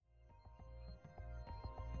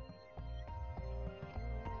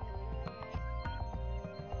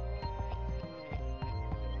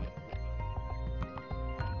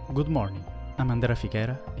Good morning, I'm Andrea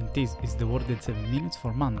Fichera and this is the World in 7 Minutes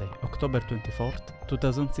for Monday, October 24th,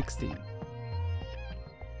 2016.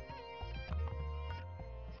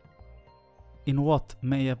 In what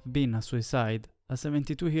may have been a suicide, a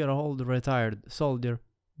 72-year-old retired soldier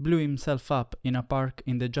blew himself up in a park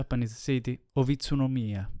in the Japanese city of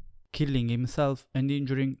Utsunomiya, killing himself and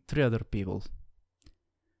injuring 3 other people.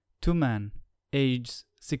 2 men, aged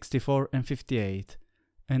 64 and 58,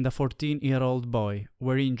 and a 14-year-old boy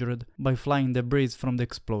were injured by flying debris from the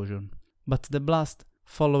explosion, but the blast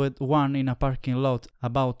followed one in a parking lot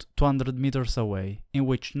about 200 meters away, in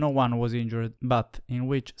which no one was injured but in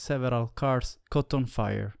which several cars caught on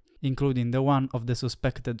fire, including the one of the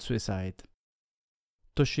suspected suicide.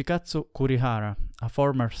 Toshikatsu Kurihara, a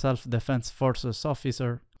former self-defense forces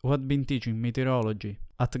officer who had been teaching meteorology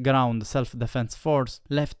at Ground Self-Defense Force,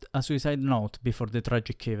 left a suicide note before the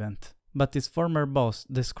tragic event, but his former boss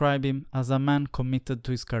described him as a man committed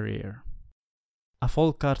to his career. A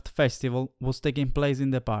folk art festival was taking place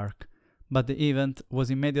in the park, but the event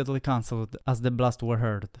was immediately cancelled as the blasts were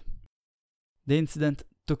heard. The incident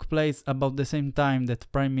took place about the same time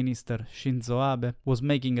that Prime Minister Shinzo Abe was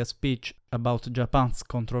making a speech about Japan's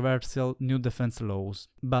controversial new defense laws,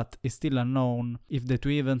 but it's still unknown if the two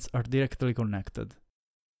events are directly connected.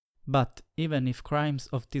 But even if crimes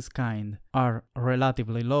of this kind are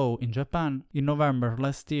relatively low in Japan, in November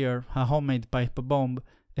last year a homemade pipe bomb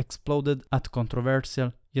exploded at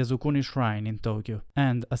controversial Yasukuni Shrine in Tokyo,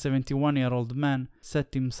 and a 71-year-old man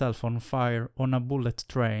set himself on fire on a bullet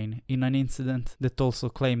train in an incident that also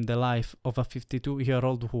claimed the life of a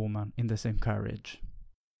 52-year-old woman in the same carriage.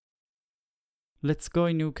 Let's go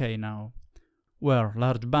in UK now, where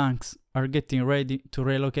large banks are getting ready to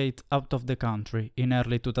relocate out of the country in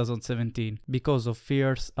early 2017 because of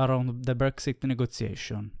fears around the Brexit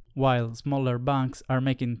negotiation, while smaller banks are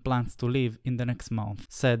making plans to leave in the next month,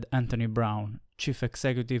 said Anthony Brown, chief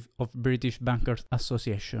executive of British Bankers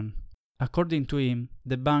Association. According to him,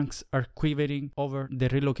 the banks are quivering over the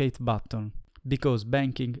relocate button, because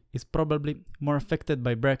banking is probably more affected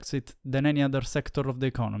by Brexit than any other sector of the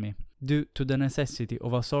economy, due to the necessity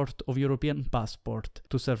of a sort of European passport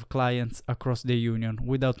to serve clients across the Union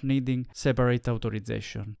without needing separate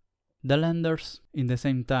authorization. The lenders, in the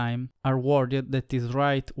same time, are worried that this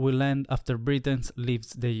right will end after Britain leaves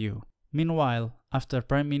the EU. Meanwhile, after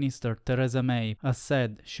Prime Minister Theresa May has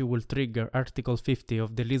said she will trigger Article 50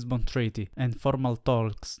 of the Lisbon Treaty and formal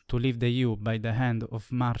talks to leave the EU by the end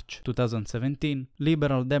of March 2017,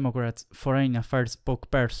 Liberal Democrats Foreign Affairs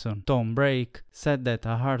spokesperson Tom Brake said that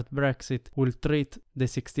a hard Brexit will treat the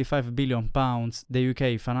 £65 billion the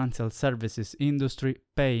UK financial services industry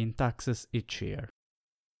pay in taxes each year.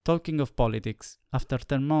 Talking of politics, after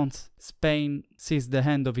 10 months, Spain sees the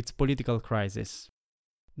end of its political crisis.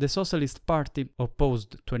 The Socialist Party,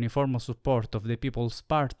 opposed to any form of support of the People's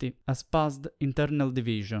Party, has passed internal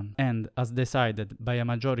division and has decided by a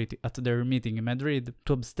majority at their meeting in Madrid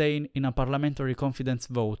to abstain in a parliamentary confidence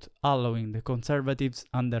vote, allowing the Conservatives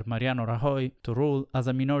under Mariano Rajoy to rule as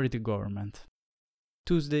a minority government.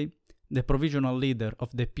 Tuesday, the provisional leader of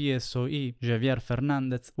the PSOE, Javier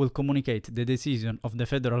Fernandez, will communicate the decision of the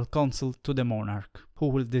Federal Council to the monarch, who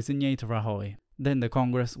will designate Rajoy. Then the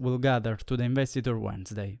Congress will gather to the investiture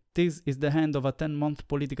Wednesday. This is the end of a 10-month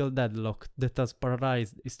political deadlock that has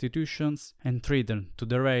paralyzed institutions and threatened to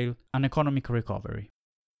derail an economic recovery.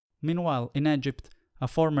 Meanwhile, in Egypt, a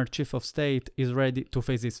former chief of state is ready to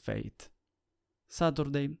face his fate.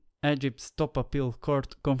 Saturday, Egypt's top appeal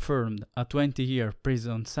court confirmed a 20-year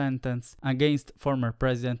prison sentence against former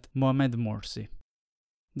President Mohamed Mursi.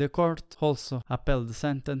 The court also upheld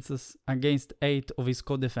sentences against 8 of his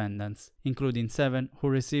co-defendants, including 7 who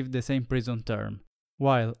received the same prison term,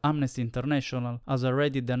 while Amnesty International has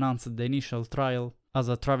already denounced the initial trial as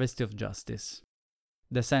a travesty of justice.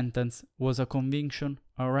 The sentence was a conviction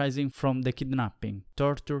arising from the kidnapping,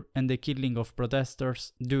 torture and the killing of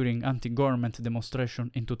protesters during anti-government demonstration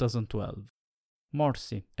in 2012.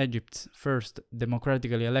 Morsi, Egypt's first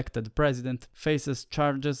democratically elected president, faces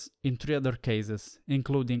charges in 3 other cases,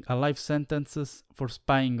 including a life sentence for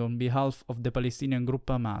spying on behalf of the Palestinian group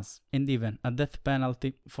Hamas, and even a death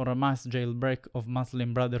penalty for a mass jailbreak of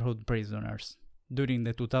Muslim Brotherhood prisoners during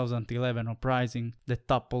the 2011 uprising that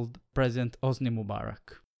toppled President Hosni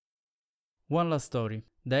Mubarak. One last story.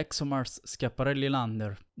 The ExoMars Schiaparelli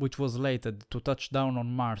lander, which was slated to touch down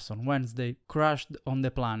on Mars on Wednesday, crashed on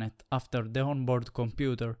the planet after the onboard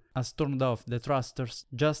computer has turned off the thrusters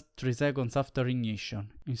just 3 seconds after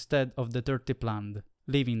ignition, instead of the 30 planned,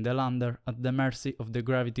 leaving the lander at the mercy of the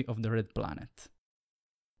gravity of the red planet.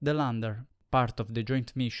 The lander, part of the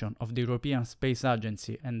joint mission of the European Space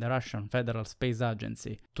Agency and the Russian Federal Space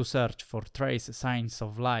Agency to search for trace signs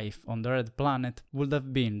of life on the Red Planet, would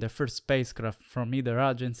have been the first spacecraft from either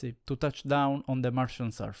agency to touch down on the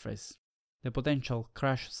Martian surface. The potential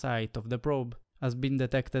crash site of the probe has been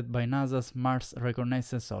detected by NASA's Mars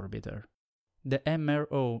Reconnaissance Orbiter. The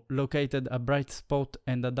MRO located a bright spot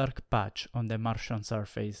and a dark patch on the Martian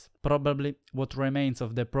surface, probably what remains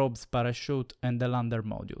of the probe's parachute and the lander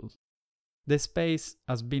module. The space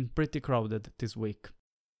has been pretty crowded this week.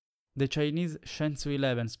 The Chinese Shenzhou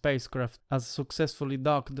 11 spacecraft has successfully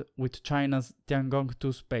docked with China's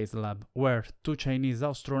Tiangong-2 Space Lab, where 2 Chinese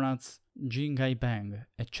astronauts, Jing Haipeng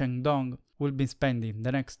and Cheng Dong, will be spending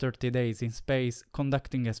the next 30 days in space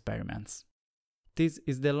conducting experiments. This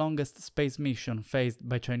is the longest space mission faced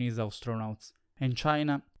by Chinese astronauts, and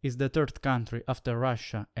China is the third country after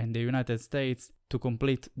Russia and the United States to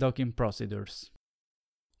complete docking procedures.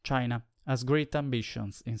 China has great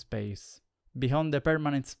ambitions in space. Beyond the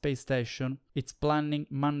permanent space station, it's planning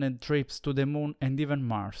manned trips to the Moon and even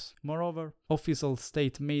Mars. Moreover, official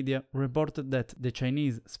state media reported that the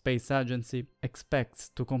Chinese Space Agency expects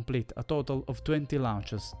to complete a total of 20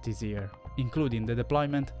 launches this year, including the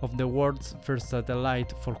deployment of the world's first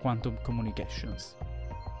satellite for quantum communications.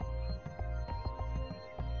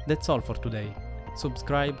 That's all for today.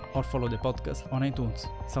 Subscribe or follow the podcast on iTunes,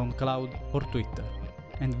 SoundCloud or Twitter,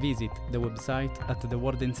 and visit the website at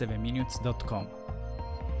theworldin7minutes.com.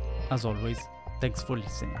 As always, thanks for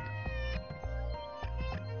listening.